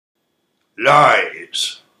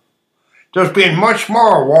Lies. There's been much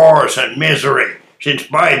more wars and misery since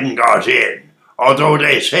Biden got in, although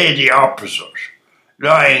they say the opposite.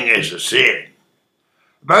 Lying is a sin.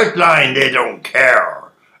 About lying they don't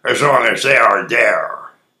care, as long as they are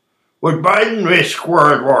there. Would Biden risk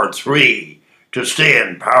World War III to stay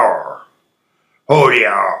in power? Holy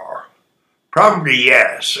hour. Probably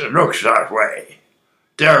yes, it looks that way.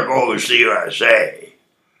 There goes the USA.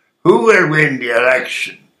 Who will win the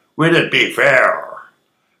election? Will it be fair?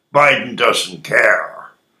 Biden doesn't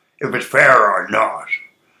care if it's fair or not.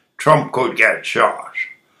 Trump could get shot.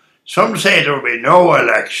 Some say there will be no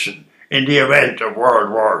election in the event of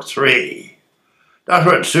World War III. That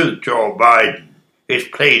would suit Joe Biden, his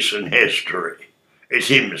place in history, it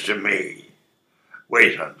seems to me.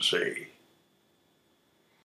 Wait and see.